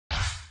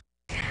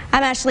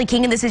I'm Ashley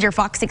King, and this is your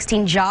Fox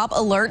 16 Job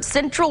Alert.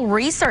 Central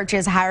Research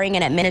is hiring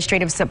an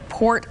administrative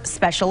support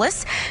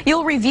specialist.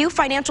 You'll review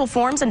financial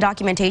forms and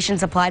documentation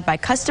supplied by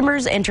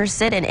customers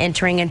interested in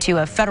entering into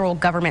a federal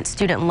government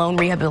student loan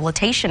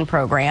rehabilitation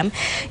program.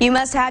 You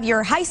must have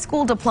your high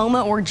school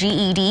diploma or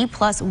GED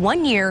plus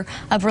 1 year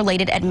of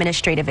related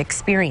administrative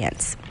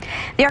experience.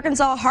 The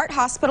Arkansas Heart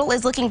Hospital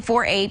is looking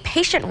for a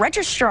patient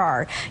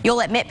registrar.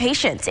 You'll admit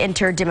patients,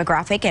 enter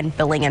demographic and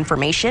billing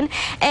information,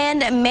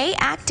 and may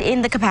act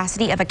in the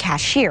capacity of a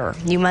cashier.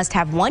 You must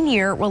have 1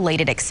 year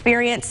related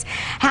experience.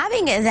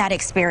 Having that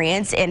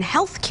experience in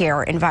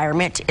healthcare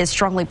environment is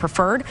strongly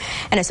preferred.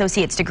 An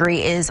associate's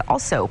degree is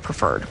also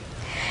preferred.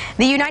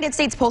 The United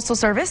States Postal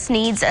Service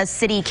needs a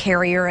city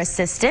carrier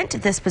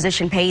assistant. This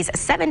position pays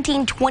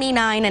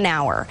 $17.29 an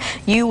hour.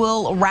 You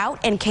will route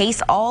and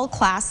case all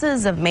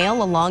classes of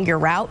mail along your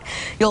route.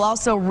 You'll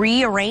also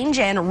rearrange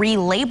and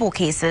relabel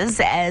cases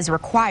as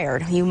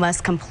required. You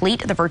must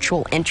complete the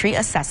virtual entry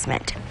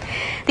assessment.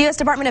 The U.S.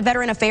 Department of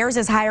Veteran Affairs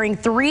is hiring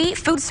 3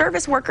 food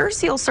service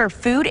workers. You'll serve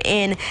food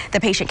in the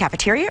patient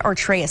cafeteria or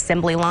tray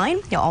assembly line.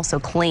 You'll also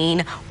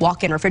clean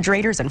walk-in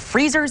refrigerators and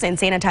freezers and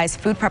sanitize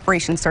food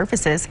preparation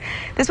surfaces.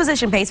 This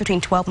position pays between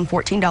 $12 and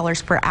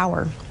 $14 per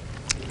hour.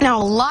 Now,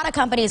 a lot of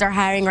companies are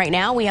hiring right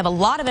now. We have a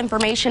lot of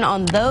information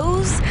on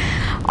those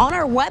on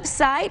our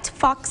website,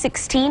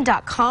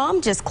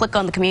 fox16.com. Just click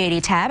on the community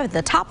tab at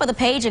the top of the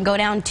page and go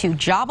down to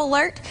Job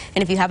Alert.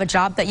 And if you have a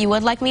job that you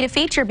would like me to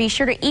feature, be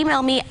sure to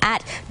email me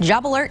at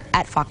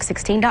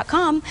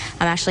jobalert@fox16.com.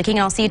 I'm Ashley King.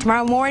 I'll see you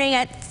tomorrow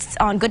morning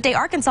on Good Day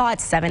Arkansas at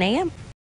 7 a.m.